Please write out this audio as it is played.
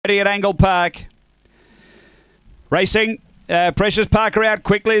30 at Angle-Park. Racing. Precious Parker out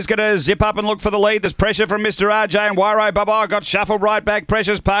quickly is going to zip up and look for the lead. There's pressure from Mr. RJ and Wyro Bob got shuffled right back.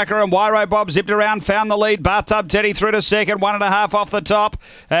 Precious Parker and Wyro Bob zipped around, found the lead. Bathtub Teddy through to second, 1.5 off the top.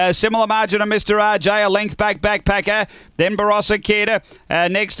 Similar margin to Mr. RJ, a length back Backpacker. Then Barossa Kid.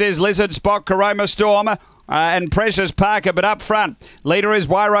 Next is Lizard Spot, Karoma Storm. And Precious Parker, but up front, leader is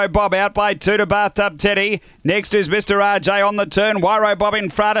Wyro Bob, out by 2 to Bathtub Teddy. Next is Mr. RJ on the turn, Wyro Bob in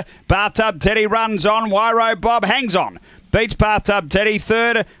front. Bathtub Teddy runs on, Wyro Bob hangs on. Beats Bathtub Teddy.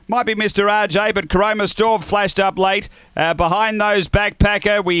 Third might be Mr. RJ, but Karoma Storm flashed up late. Behind those,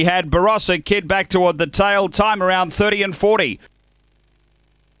 Backpacker, we had Barossa Kid back toward the tail, time around 30 and 40.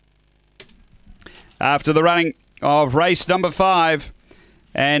 After the running of race number 5,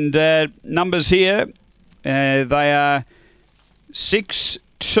 and numbers here, they are 6,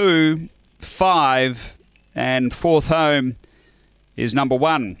 2, 5, and fourth home is number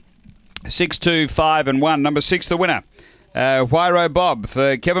 1. 6, 2, 5, and 1. Number 6, the winner. Wyro Bob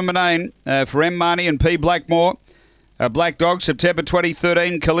for Kevin Manane, for M. Marnie and P. Blackmore. Black Dog, September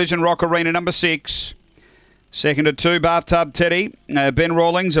 2013, Collision Rock Arena, number 6. Second to 2, Bathtub Teddy. Ben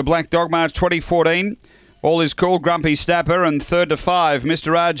Rawlings, a Black Dog, March 2014. All is cool, Grumpy Snapper. And third to 5,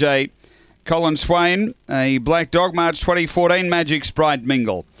 Mr. RJ. Colin Swain, a Black Dog, March 2014, Magic Sprite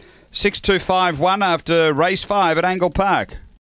Mingle. 6, 2, 5, 1 after race 5 at Angle-Park.